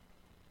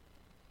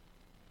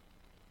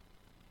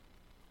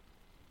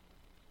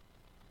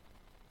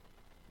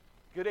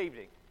Good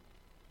evening.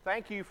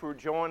 Thank you for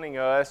joining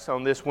us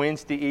on this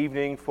Wednesday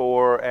evening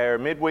for our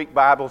midweek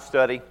Bible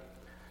study.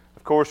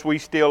 Of course, we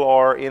still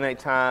are in a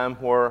time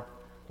where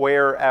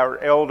our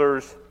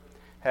elders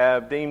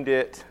have deemed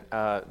it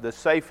the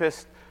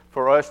safest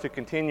for us to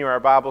continue our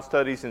Bible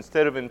studies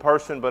instead of in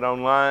person but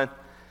online.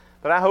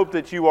 But I hope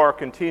that you are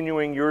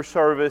continuing your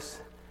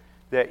service,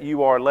 that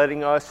you are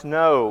letting us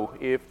know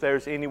if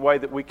there's any way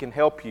that we can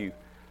help you,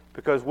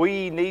 because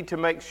we need to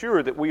make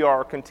sure that we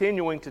are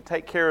continuing to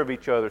take care of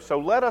each other. So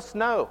let us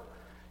know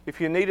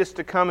if you need us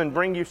to come and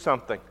bring you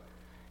something,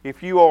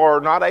 if you are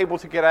not able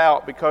to get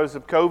out because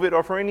of COVID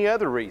or for any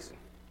other reason.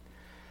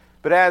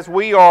 But as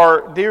we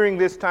are during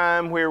this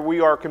time where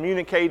we are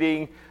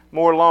communicating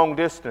more long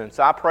distance,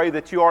 I pray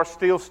that you are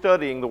still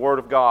studying the Word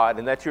of God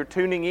and that you're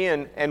tuning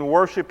in and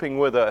worshiping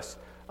with us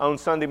on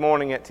Sunday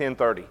morning at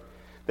 10:30.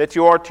 That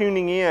you are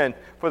tuning in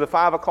for the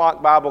 5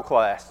 o'clock Bible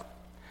class.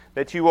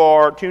 That you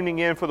are tuning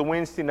in for the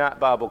Wednesday night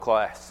Bible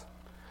class.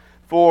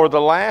 For the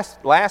last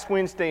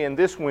Wednesday and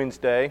this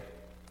Wednesday,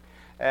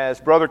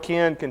 as Brother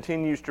Ken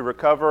continues to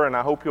recover, and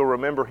I hope you'll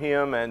remember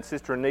him and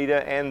Sister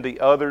Anita and the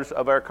others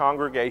of our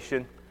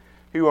congregation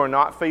who are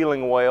not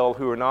feeling well,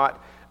 who are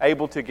not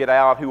able to get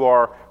out, who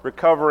are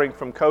recovering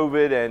from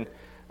COVID, and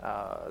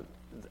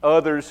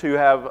others who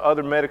have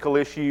other medical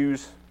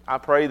issues. I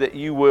pray that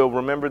you will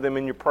remember them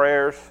in your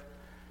prayers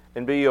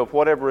and be of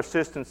whatever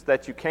assistance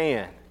that you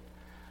can.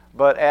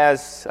 But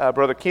as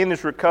Brother Ken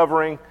is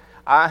recovering,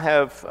 I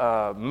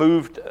have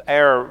moved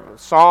our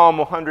Psalm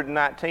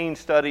 119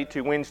 study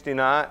to Wednesday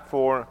night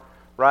for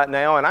right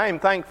now, and I am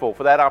thankful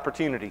for that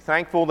opportunity.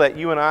 Thankful that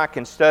you and I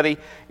can study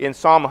in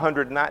Psalm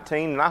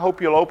 119, and I hope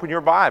you'll open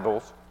your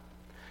Bibles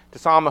to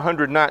Psalm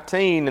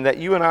 119, and that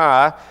you and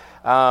I,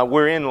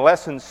 we're in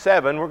Lesson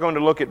 7. We're going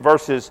to look at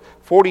verses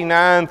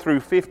 49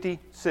 through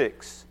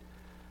 56.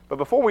 But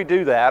before we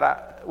do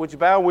that, would you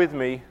bow with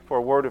me for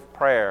a word of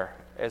prayer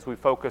as we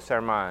focus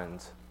our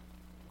minds?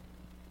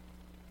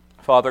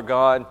 Father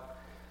God,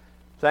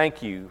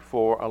 thank you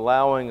for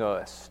allowing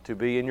us to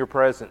be in your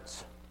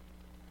presence.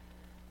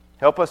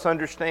 Help us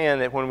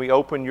understand that when we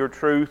open your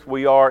truth,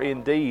 we are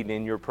indeed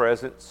in your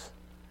presence,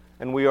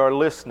 and we are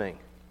listening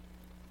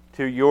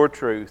to your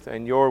truth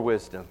and your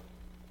wisdom.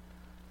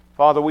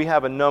 Father, we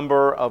have a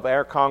number of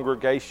our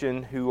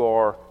congregation who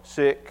are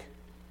sick,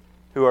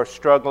 who are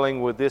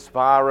struggling with this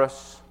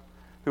virus,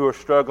 who are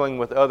struggling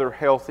with other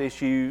health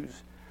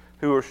issues,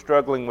 who are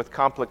struggling with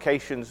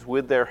complications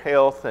with their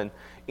health and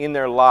in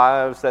their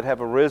lives that have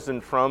arisen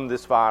from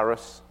this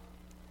virus.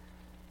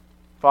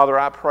 Father,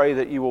 I pray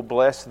that you will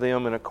bless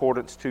them in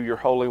accordance to your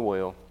holy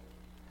will,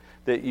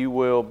 that you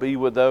will be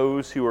with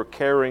those who are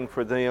caring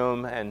for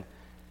them, and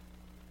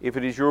if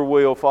it is your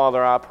will,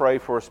 Father, I pray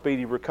for a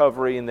speedy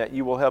recovery and that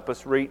you will help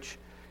us reach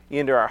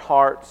into our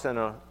hearts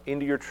and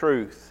into your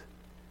truth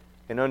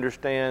and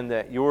understand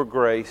that your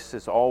grace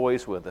is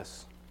always with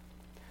us.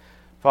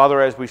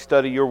 Father, as we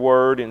study your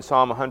word in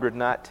Psalm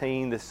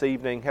 119 this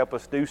evening, help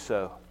us do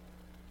so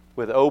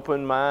with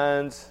open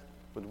minds,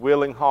 with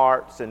willing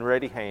hearts and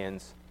ready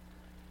hands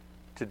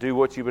to do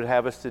what you would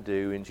have us to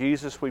do. In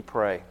Jesus we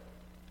pray.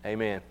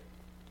 Amen.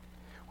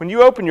 When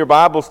you open your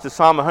Bibles to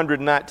Psalm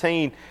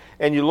 119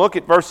 and you look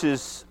at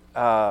verses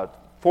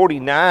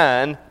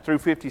 49 through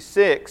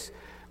 56,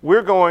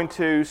 we're going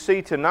to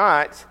see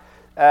tonight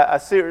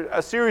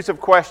a series of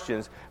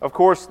questions. Of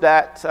course,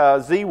 that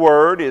Z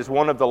word is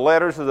one of the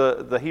letters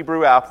of the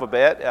Hebrew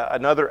alphabet.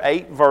 Another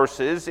 8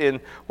 verses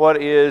in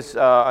what is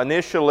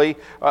initially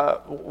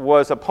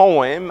was a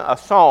poem, a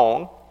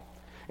song,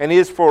 and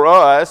is for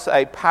us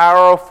a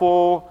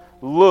powerful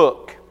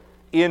look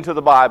into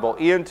the Bible,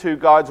 into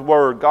God's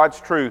Word, God's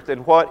truth,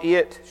 and what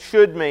it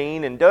should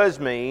mean and does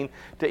mean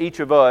to each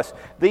of us.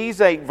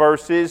 These 8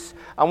 verses,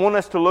 I want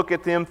us to look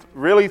at them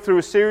really through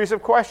a series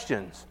of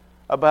questions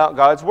about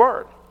God's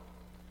Word.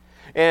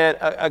 And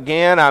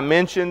again, I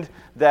mentioned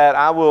that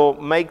I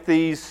will make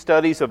these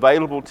studies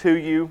available to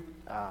you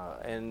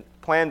and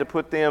plan to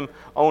put them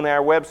on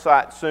our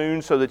website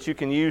soon so that you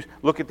can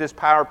look at this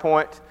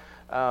PowerPoint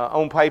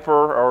on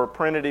paper or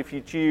print it if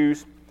you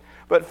choose.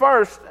 But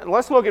first,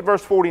 let's look at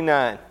verse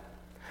 49.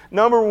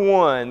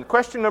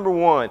 Question number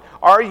 1,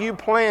 are you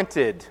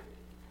planted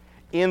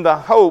in the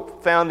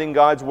hope found in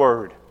God's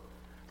Word?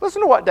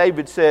 Listen to what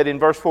David said in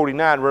verse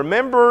 49.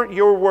 Remember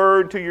your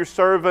word to your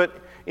servant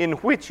in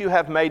which you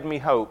have made me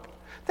hope.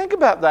 Think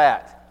about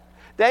that.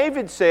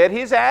 David said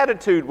his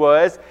attitude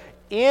was,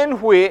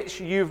 in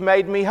which you've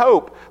made me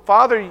hope.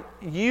 Father,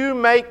 you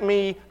make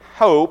me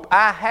hope.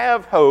 I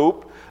have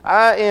hope.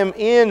 I am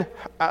in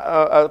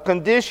a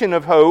condition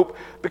of hope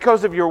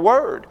because of your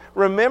word.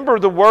 Remember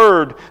the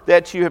word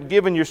that you have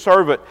given your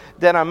servant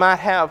that I might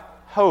have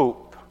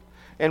hope.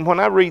 And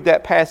when I read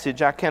that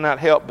passage, I cannot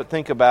help but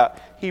think about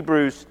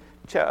Romans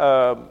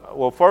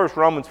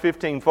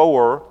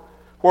 15:4,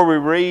 where we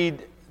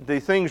read, the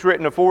things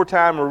written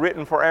aforetime were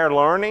written for our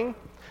learning,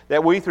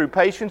 that we through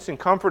patience and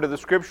comfort of the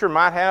Scripture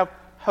might have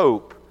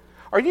hope.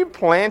 Are you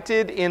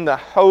planted in the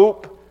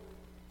hope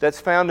that's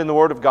found in the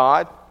Word of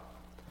God?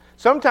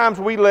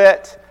 Sometimes we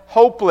let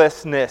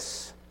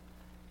hopelessness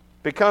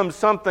becomes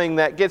something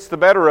that gets the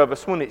better of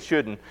us when it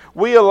shouldn't.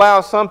 We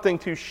allow something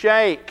to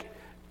shake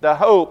the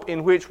hope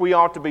in which we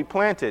ought to be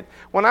planted.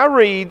 When I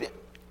read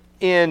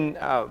in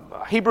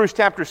Hebrews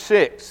chapter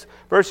 6,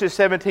 verses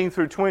 17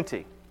 through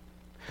 20,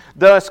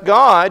 thus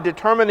God,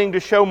 determining to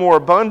show more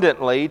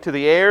abundantly to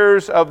the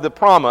heirs of the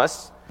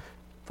promise,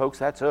 folks,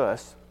 that's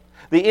us,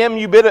 the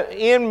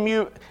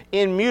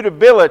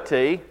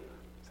immutability,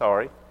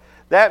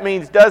 that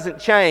means doesn't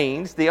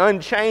change, the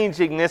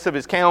unchangingness of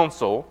His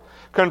counsel,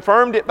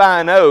 confirmed it by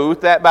an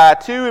oath that by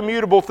two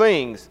immutable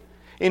things,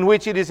 in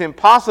which it is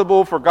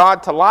impossible for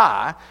God to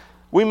lie,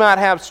 we might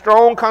have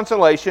strong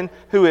consolation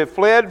who have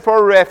fled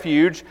for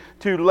refuge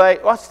to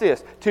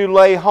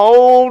lay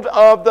hold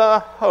of the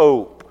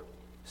hope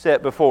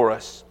set before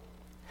us.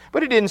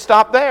 But it didn't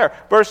stop there.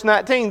 Verse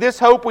 19, this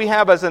hope we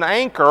have as an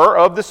anchor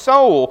of the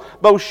soul,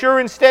 both sure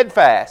and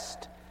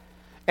steadfast,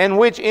 and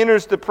which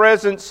enters the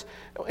presence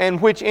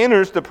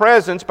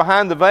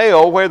behind the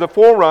veil, where the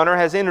forerunner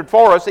has entered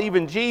for us,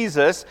 even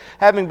Jesus,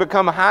 having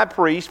become a high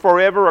priest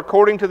forever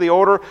according to the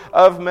order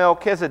of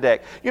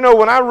Melchizedek. You know,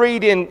 when I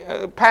read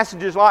in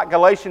passages like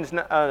Galatians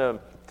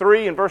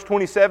 3 and verse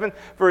 27,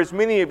 for as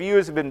many of you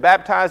as have been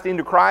baptized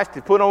into Christ,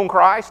 to put on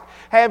Christ,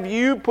 have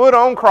you put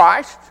on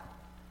Christ?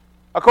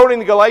 According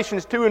to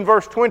Galatians 2 and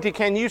verse 20,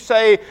 can you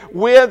say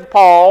with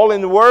Paul,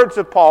 in the words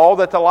of Paul,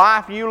 that the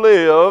life you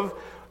live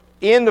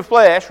in the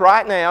flesh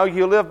right now,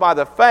 you live by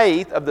the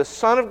faith of the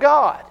Son of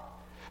God,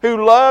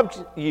 who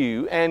loved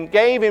you and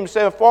gave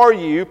Himself for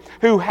you,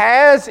 who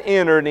has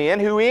entered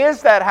in, who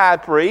is that high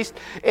priest,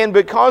 and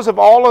because of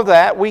all of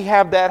that, we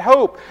have that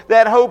hope.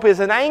 That hope is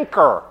an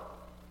anchor.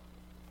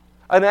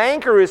 An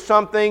anchor is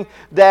something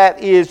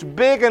that is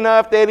big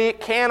enough that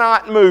it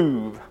cannot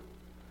move.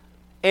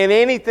 And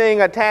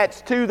anything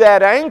attached to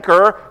that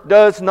anchor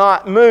does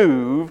not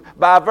move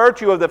by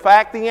virtue of the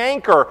fact the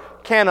anchor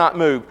cannot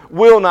move,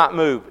 will not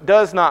move,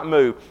 does not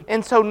move.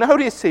 And so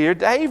notice here,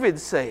 David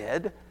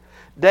said,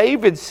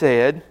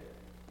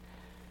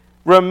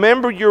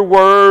 remember your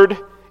word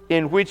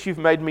in which you've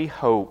made me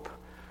hope.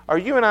 Are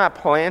you and I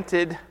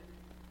planted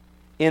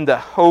in the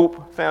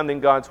hope found in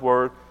God's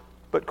word?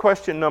 But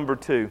question number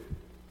 2,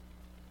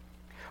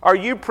 are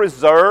you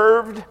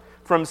preserved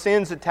from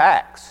sin's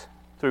attacks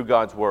through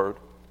God's word?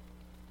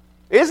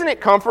 Isn't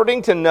it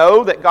comforting to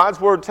know that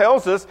God's word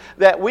tells us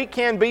that we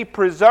can be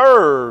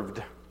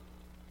preserved?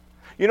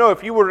 You know,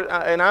 if you were,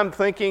 and I'm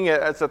thinking,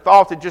 it's a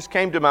thought that just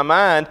came to my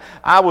mind,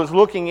 I was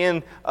looking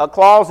in a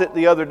closet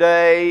the other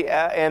day,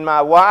 and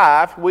my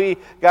wife, we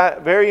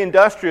got very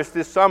industrious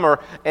this summer,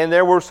 and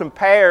there were some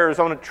pears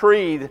on a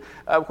tree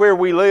where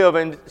we live,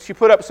 and she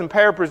put up some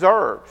pear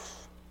preserves.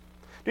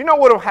 Do you know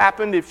what would have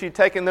happened if she'd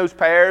taken those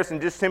pears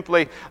and just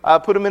simply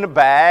put them in a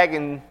bag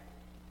and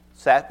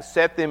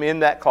set them in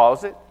that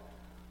closet?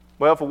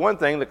 Well, for one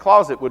thing, the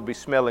closet would be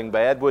smelling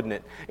bad, wouldn't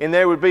it? And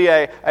there would be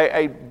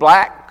a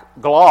black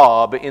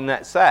glob in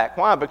that sack.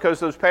 Why? Because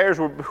those pears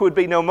would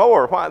be no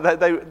more. Why?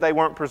 They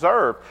weren't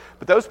preserved.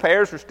 But those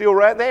pears are still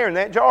right there in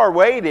that jar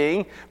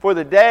waiting for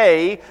the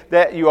day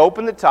that you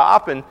open the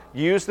top and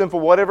use them for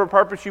whatever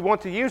purpose you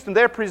want to use them.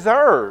 They're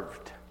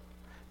preserved.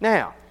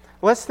 Now,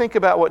 let's think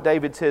about what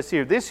David says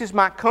here. This is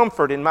my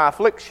comfort in my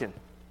affliction,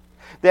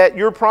 that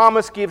your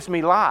promise gives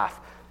me life.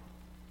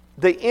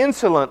 The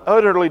insolent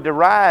utterly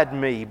deride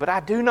me, but I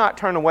do not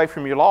turn away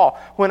from your law.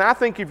 When I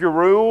think of your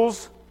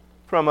rules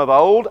from of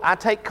old, I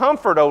take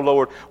comfort, O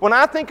Lord. When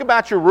I think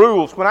about your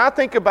rules, when I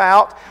think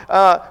about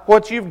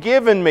what you've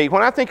given me,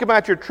 when I think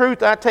about your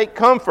truth, I take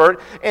comfort.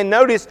 And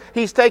notice,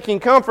 he's taking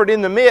comfort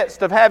in the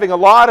midst of having a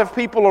lot of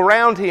people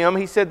around him.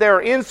 He said there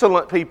are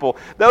insolent people.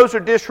 Those are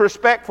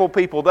disrespectful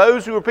people.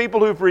 Those who are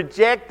people who've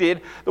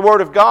rejected the Word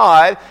of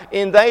God,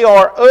 and they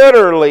are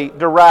utterly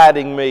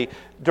deriding me.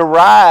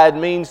 Deride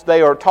means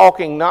they are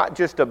talking not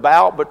just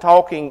about, but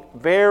talking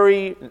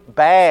very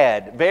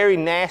bad, very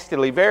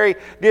nastily, very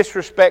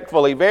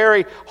disrespectfully,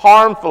 very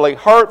harmfully,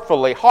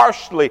 hurtfully,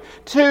 harshly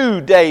to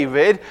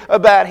David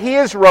about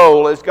his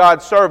role as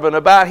God's servant,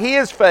 about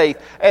his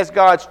faith as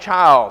God's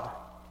child.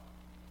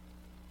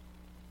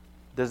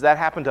 Does that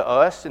happen to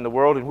us in the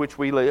world in which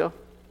we live?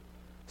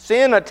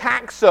 Sin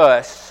attacks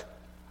us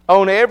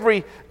on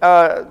every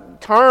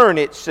turn,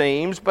 it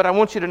seems, but I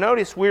want you to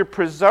notice we're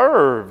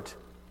preserved.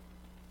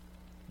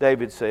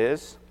 David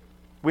says,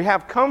 we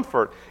have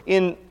comfort.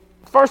 In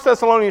 1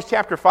 Thessalonians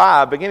chapter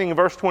 5, beginning in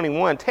verse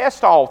 21,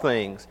 test all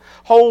things,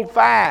 hold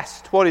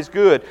fast what is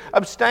good,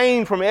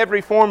 abstain from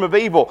every form of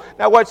evil.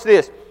 Now watch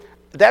this.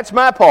 That's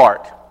my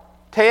part.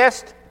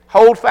 Test,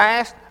 hold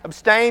fast,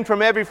 abstain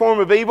from every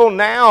form of evil.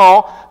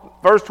 Now,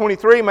 verse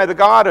 23, may the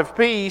God of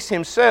peace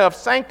himself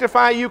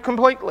sanctify you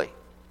completely.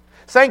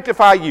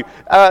 Sanctify you.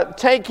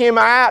 Take him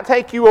out,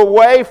 take you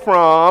away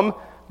from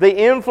the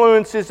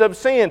influences of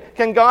sin.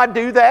 Can God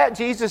do that?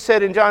 Jesus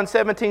said in John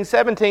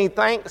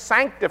 17:17,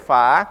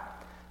 sanctify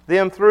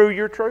them through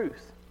your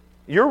truth.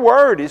 Your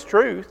word is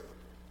truth.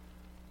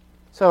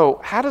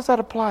 So, how does that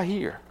apply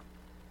here?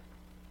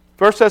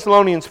 1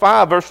 Thessalonians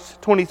 5, verse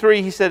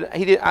 23, he said,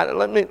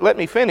 let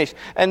me finish.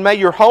 And may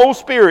your whole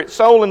spirit,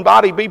 soul, and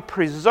body be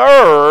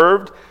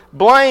preserved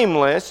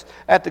blameless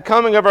at the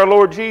coming of our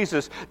Lord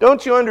Jesus.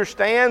 Don't you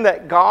understand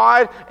that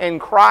God and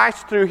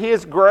Christ, through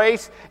His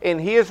grace and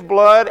His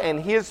blood and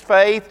His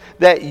faith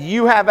that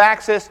you have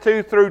access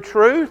to through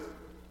truth,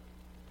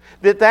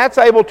 that's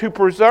able to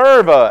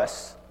preserve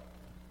us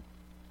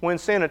when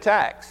sin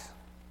attacks?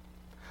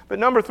 But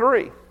number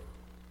 3.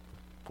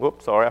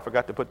 Whoops, sorry, I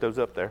forgot to put those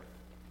up there.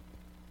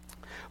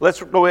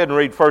 Let's go ahead and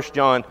read 1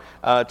 John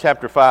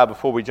chapter 5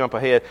 before we jump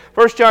ahead.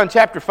 1 John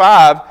chapter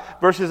 5,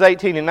 verses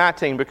 18 and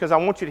 19, because I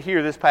want you to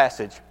hear this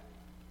passage.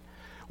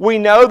 We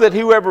know that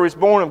whoever is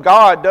born of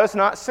God does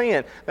not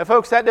sin. Now,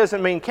 folks, that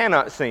doesn't mean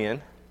cannot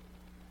sin.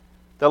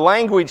 The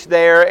language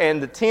there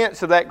and the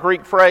tense of that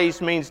Greek phrase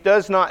means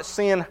does not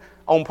sin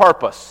on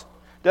purpose.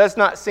 Does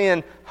not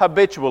sin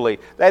habitually.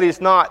 That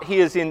is not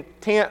his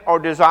intent or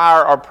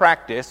desire or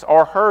practice,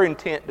 or her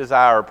intent,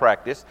 desire, or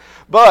practice.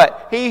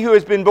 But he who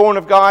has been born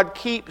of God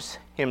keeps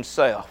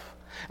himself,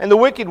 and the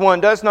wicked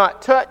one does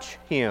not touch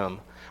him.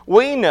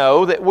 We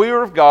know that we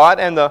are of God,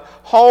 and the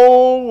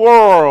whole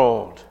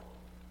world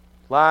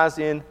lies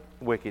in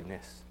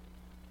wickedness.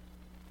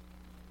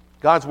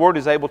 God's Word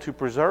is able to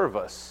preserve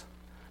us.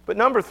 But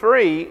number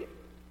 3,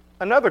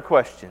 another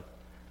question.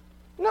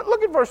 Now,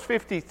 look at verse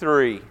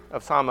 53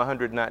 of Psalm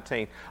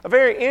 119. A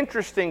very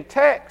interesting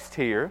text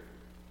here.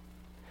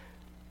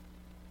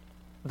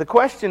 The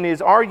question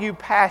is, are you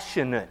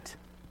passionate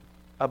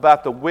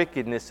about the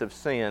wickedness of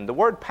sin? The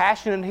word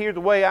passionate here, the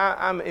way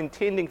I'm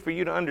intending for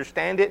you to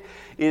understand it,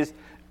 is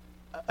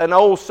an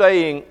old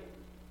saying.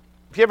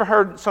 Have you ever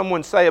heard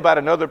someone say about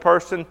another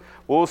person,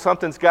 well,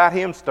 something's got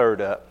him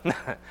stirred up?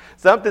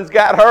 Something's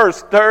got her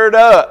stirred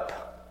up.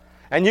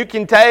 And you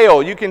can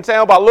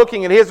tell by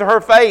looking at his or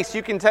her face.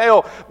 You can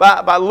tell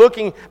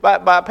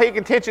by paying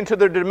attention to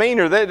their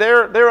demeanor.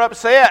 They're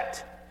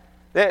upset.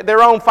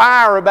 They're on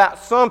fire about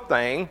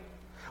something.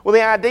 Well,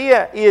 the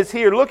idea is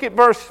here, look at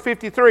verse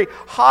 53.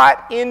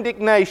 Hot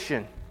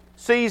indignation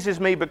seizes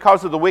me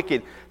because of the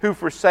wicked who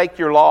forsake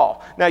your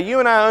law. Now, you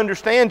and I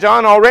understand,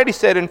 John already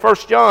said in 1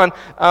 John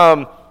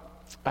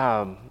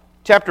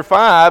chapter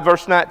 5,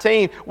 verse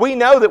 19, we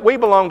know that we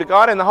belong to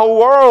God and the whole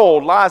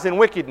world lies in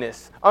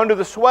wickedness, under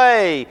the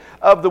sway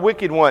of the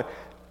wicked one.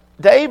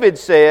 David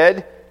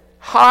said,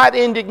 hot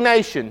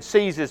indignation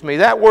seizes me.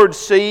 That word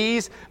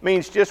seize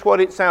means just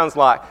what it sounds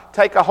like.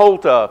 Take a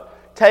hold of.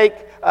 Take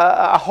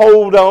a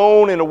hold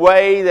on in a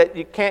way that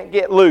you can't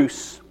get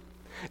loose.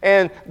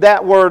 And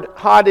that word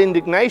hot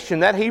indignation,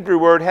 that Hebrew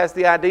word has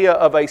the idea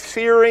of a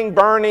searing,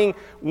 burning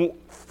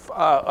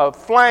a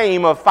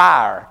flame of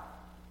fire.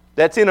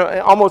 That's in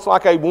almost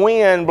like a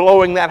wind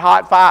blowing that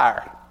hot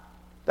fire.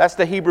 That's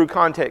the Hebrew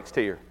context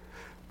here.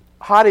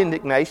 Hot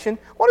indignation.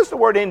 What does the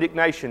word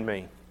indignation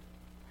mean?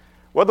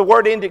 Well, the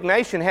word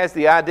indignation has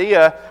the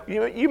idea,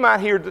 you might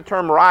hear the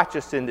term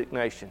righteous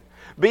indignation.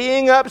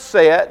 Being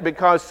upset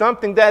because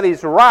something that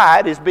is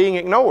right is being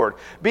ignored.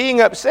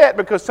 Being upset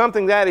because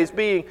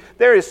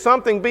there is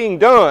something being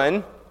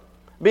done,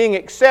 being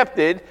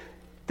accepted,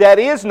 that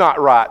is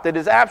not right, that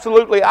is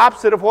absolutely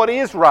opposite of what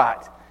is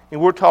right. And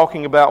we're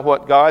talking about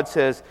what God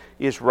says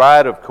is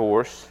right, of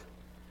course.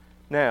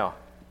 Now,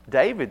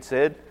 David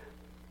said,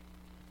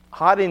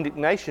 hot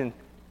indignation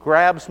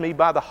grabs me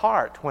by the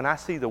heart when I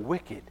see the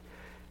wicked.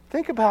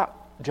 Think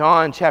about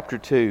John chapter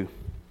 2.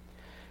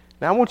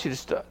 Now, I want you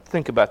to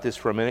think about this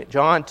for a minute.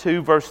 John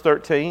 2, verse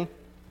 13.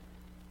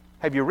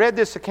 Have you read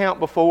this account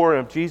before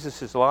of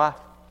Jesus' life?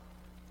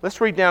 Let's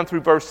read down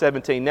through verse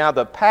 17. Now,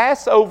 the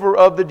Passover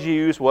of the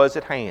Jews was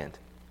at hand,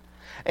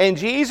 and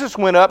Jesus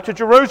went up to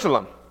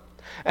Jerusalem.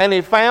 And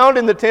he found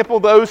in the temple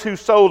those who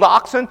sold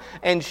oxen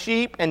and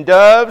sheep and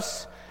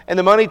doves and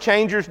the money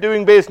changers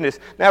doing business.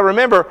 Now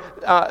remember,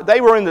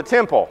 they were in the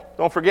temple.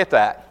 Don't forget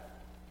that.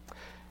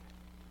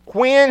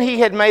 When he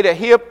had made a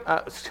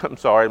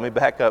let me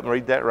back up and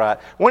read that right.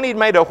 When he'd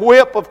made a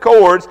whip of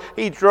cords,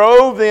 he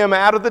drove them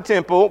out of the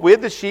temple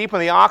with the sheep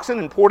and the oxen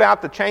and poured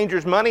out the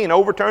changers' money and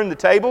overturned the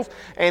tables.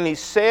 And he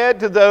said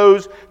to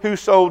those who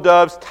sold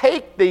doves,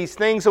 take these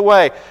things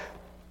away.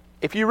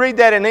 If you read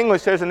that in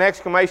English, there's an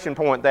exclamation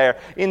point there.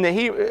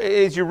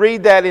 As you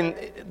read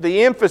that,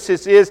 the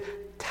emphasis is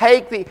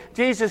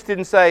Jesus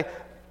didn't say,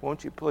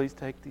 won't you please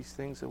take these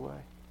things away?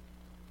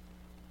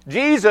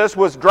 Jesus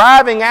was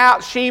driving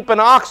out sheep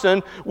and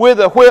oxen with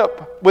a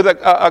whip, with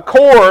a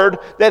cord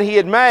that he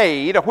had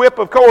made, a whip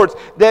of cords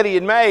that he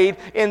had made,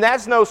 and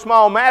that's no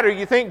small matter.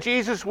 You think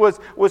Jesus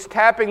was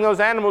tapping those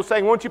animals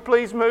saying, won't you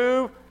please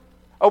move?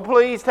 Oh,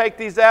 please take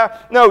these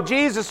out. No,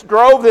 Jesus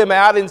drove them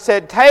out and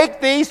said, take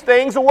these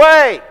things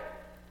away.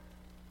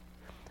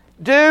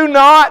 Do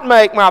not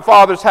make my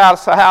Father's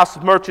house a house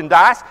of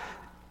merchandise.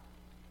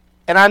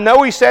 And I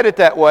know he said it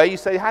that way. You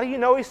say, how do you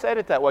know he said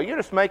it that way? You're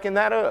just making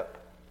that up.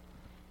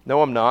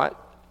 No, I'm not.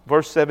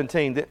 Verse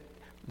 17,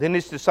 then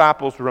his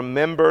disciples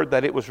remembered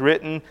that it was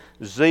written,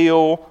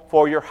 zeal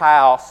for your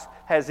house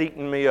has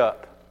eaten me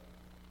up.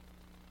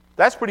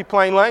 That's pretty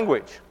plain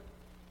language.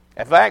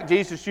 In fact,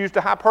 Jesus used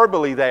a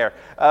hyperbole there.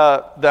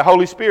 The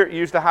Holy Spirit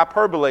used a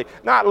hyperbole,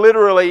 not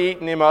literally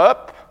eating him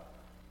up,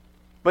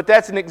 But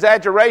that's an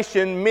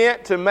exaggeration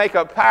meant to make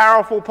a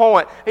powerful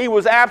point. He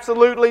was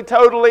absolutely,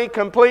 totally,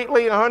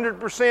 completely,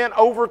 100%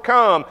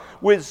 overcome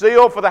with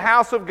zeal for the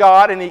house of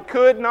God, and he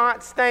could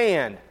not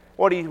stand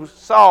what he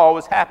saw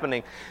was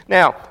happening.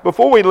 Now,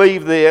 before we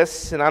leave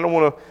this, and I don't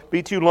want to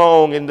be too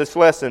long in this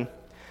lesson,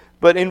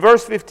 but in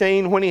verse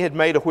 15, when he had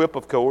made a whip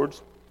of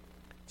cords,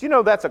 do you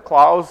know that's a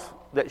clause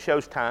that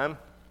shows time?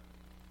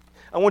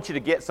 I want you to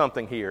get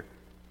something here.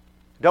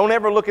 Don't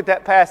ever look at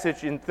that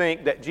passage and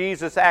think that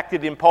Jesus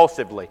acted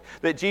impulsively,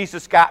 that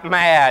Jesus got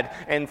mad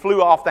and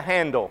flew off the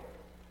handle.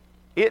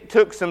 It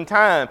took some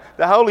time.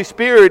 The Holy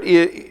Spirit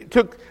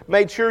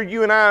made sure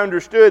you and I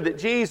understood that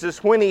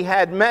Jesus, when he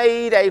had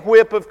made a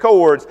whip of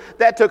cords,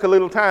 that took a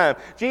little time.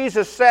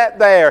 Jesus sat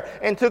there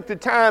and took the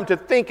time to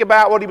think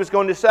about what he was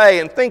going to say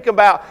and think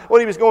about what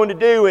he was going to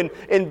do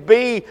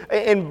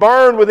and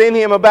burn within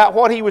him about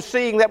what he was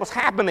seeing that was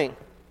happening.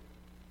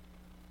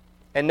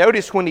 And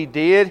notice when he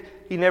did,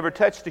 he never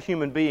touched a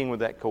human being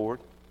with that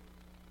cord.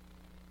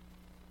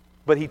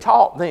 But he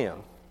taught them.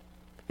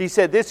 He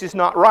said, this is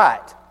not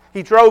right.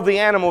 He drove the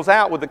animals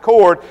out with the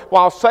cord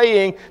while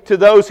saying to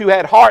those who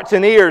had hearts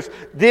and ears,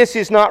 this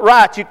is not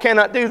right. You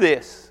cannot do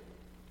this.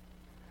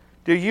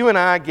 Do you and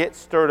I get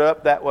stirred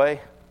up that way?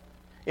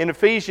 In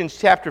Ephesians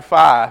chapter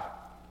 5,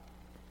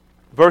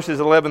 verses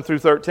 11 through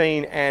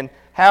 13, and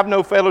have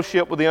no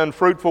fellowship with the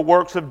unfruitful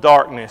works of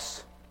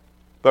darkness,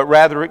 but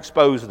rather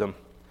expose them.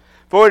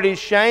 For it is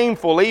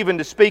shameful even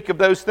to speak of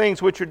those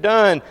things which are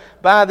done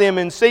by them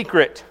in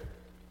secret.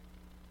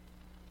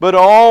 But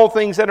all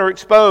things that are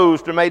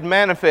exposed are made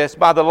manifest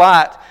by the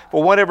light,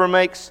 for whatever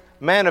makes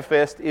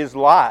manifest is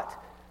light.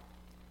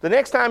 The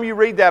next time you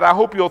read that, I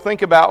hope you'll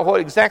think about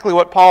exactly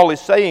what Paul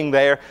is saying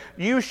there.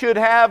 You should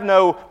have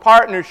no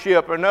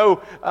partnership or no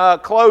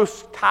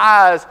close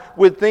ties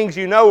with things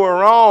you know are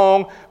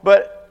wrong,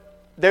 but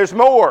there's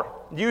more.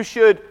 You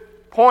should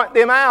point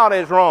them out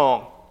as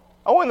wrong.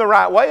 Oh, in the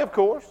right way, of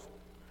course.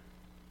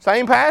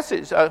 Same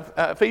passage,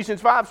 Ephesians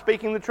 5,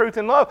 speaking the truth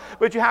in love.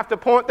 But you have to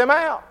point them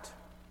out.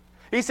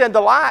 He said the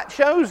light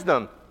shows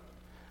them.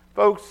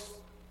 Folks,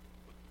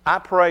 I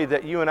pray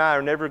that you and I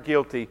are never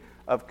guilty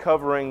of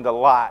covering the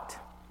light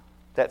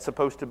that's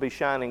supposed to be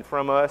shining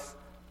from us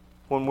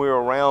when we're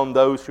around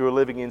those who are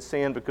living in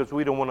sin because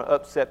we don't want to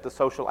upset the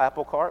social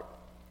apple cart.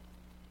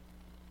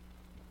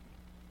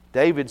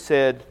 David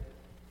said,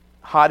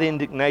 hot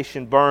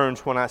indignation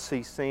burns when I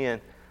see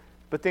sin.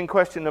 But then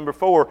question number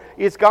 4,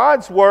 is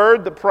God's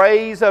word the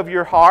praise of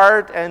your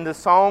heart and the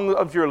song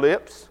of your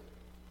lips?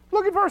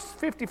 Look at verse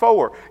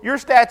 54. Your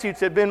statutes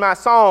have been my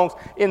songs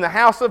in the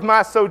house of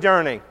my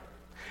sojourning.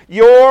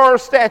 Your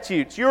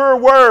statutes, your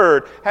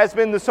word has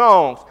been the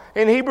songs.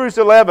 In Hebrews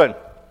 11,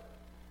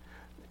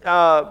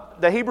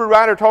 the Hebrew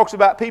writer talks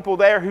about people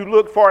there who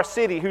looked for a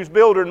city whose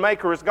builder and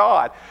maker is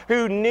God,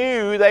 who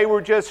knew they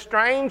were just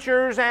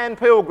strangers and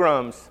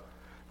pilgrims.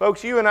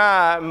 Folks, you and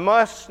I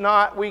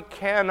we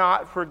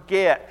cannot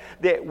forget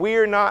that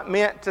we're not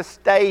meant to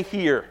stay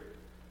here.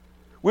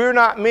 We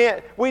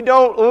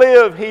don't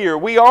live here.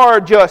 We are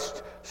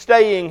just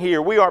staying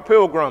here. We are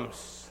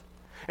pilgrims.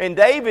 And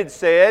David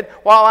said,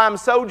 while I'm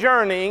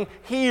sojourning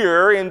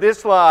here in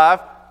this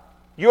life,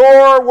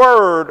 your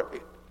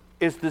word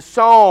is the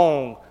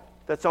song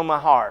that's on my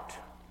heart.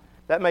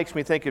 That makes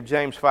me think of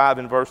James 5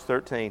 and verse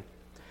 13.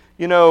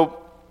 You know,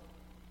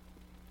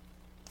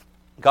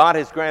 God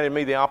has granted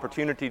me the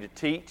opportunity to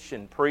teach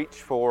and preach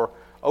for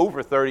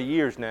over 30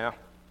 years now.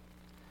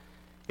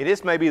 It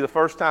is maybe the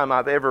first time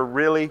I've ever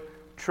really,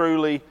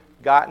 truly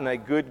gotten a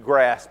good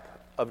grasp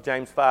of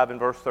James 5 and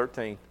verse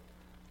 13.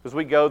 Because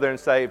we go there and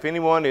say, if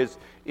anyone is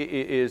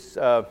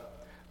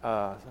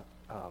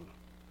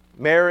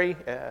merry,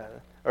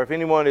 or if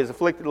anyone is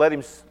afflicted, let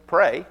him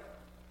pray.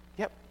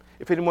 Yep.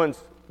 If anyone's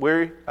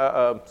weary,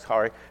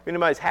 if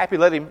anybody's happy,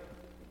 let him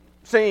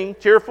sing.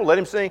 Cheerful, let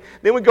him sing.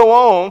 Then we go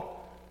on.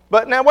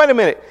 But now, wait a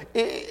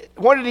minute.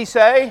 What did he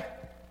say?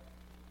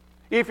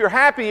 If you're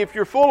happy, if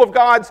you're full of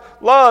God's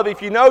love,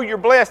 if you know you're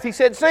blessed, he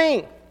said,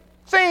 sing.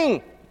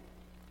 Sing.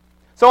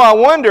 So I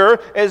wonder,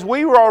 as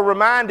we were all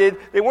reminded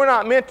that we're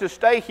not meant to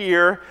stay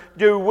here,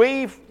 do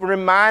we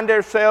remind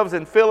ourselves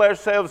and fill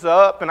ourselves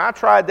up? And I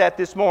tried that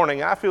this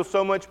morning. I feel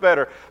so much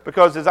better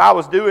because as I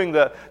was doing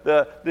the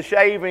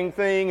shaving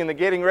thing and the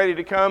getting ready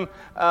to come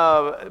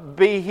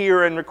be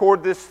here and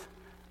record this,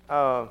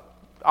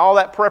 all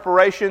that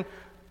preparation,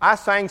 I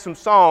sang some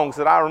songs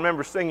that I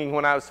remember singing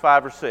when I was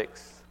 5 or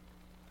 6,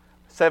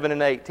 7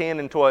 and 8, 10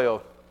 and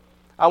 12.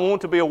 I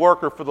want to be a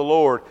worker for the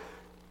Lord.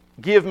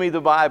 Give me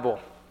the Bible.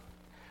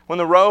 When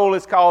the roll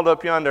is called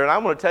up yonder, and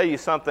I'm going to tell you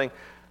something,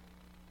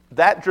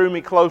 that drew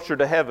me closer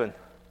to heaven.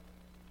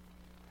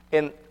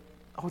 And,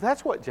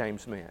 that's what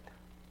James meant.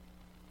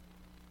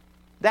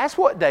 That's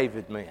what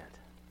David meant.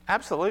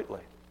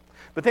 Absolutely.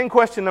 But then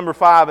question number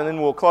 5, and then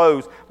we'll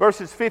close.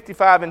 Verses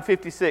 55 and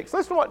 56.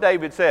 Listen to what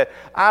David said.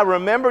 I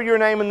remember your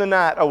name in the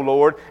night, O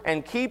Lord,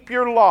 and keep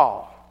your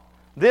law.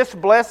 This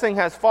blessing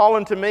has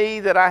fallen to me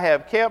that I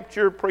have kept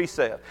your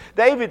precept.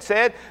 David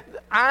said,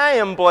 I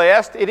am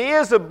blessed. It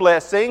is a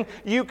blessing.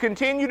 You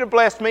continue to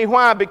bless me.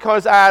 Why?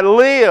 Because I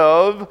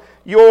live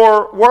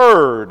your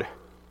word.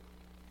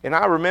 And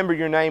I remember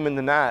your name in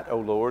the night, O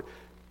Lord.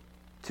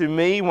 To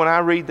me, when I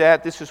read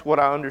that, this is what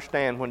I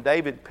understand. When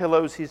David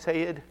pillows his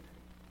head,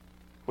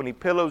 when he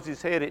pillows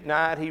his head at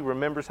night, he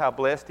remembers how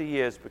blessed he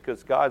is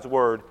because God's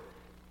word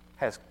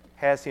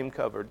has him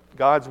covered.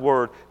 God's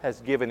word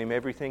has given him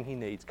everything he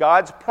needs.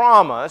 God's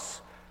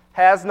promise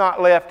has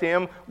not left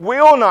him,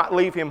 will not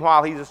leave him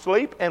while he's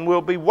asleep, and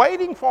will be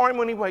waiting for him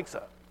when he wakes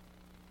up.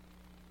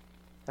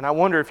 And I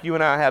wonder if you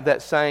and I have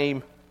that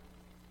same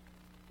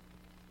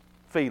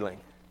feeling.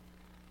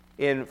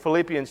 In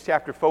Philippians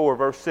chapter 4,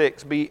 verse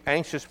 6, be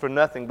anxious for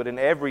nothing, but in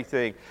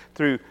everything,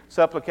 through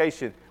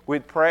supplication,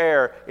 with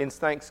prayer and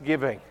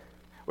thanksgiving.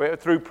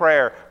 Through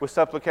prayer, with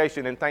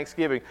supplication and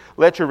thanksgiving,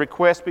 let your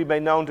requests be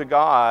made known to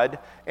God.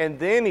 And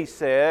then he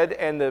said,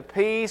 and the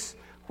peace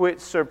which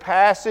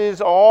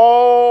surpasses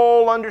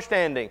all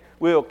understanding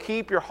will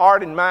keep your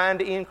heart and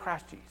mind in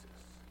Christ Jesus.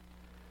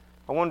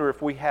 I wonder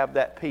if we have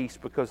that peace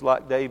because,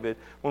 like David,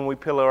 when we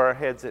pillow our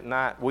heads at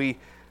night, we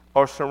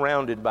are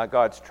surrounded by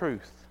God's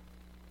truth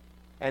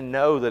and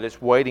know that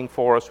it's waiting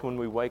for us when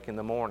we wake in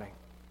the morning.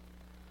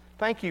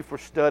 Thank you for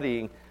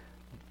studying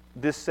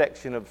this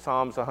section of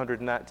Psalms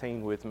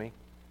 119 with me.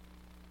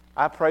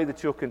 I pray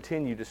that you'll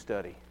continue to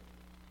study.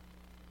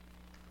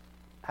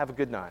 Have a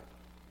good night.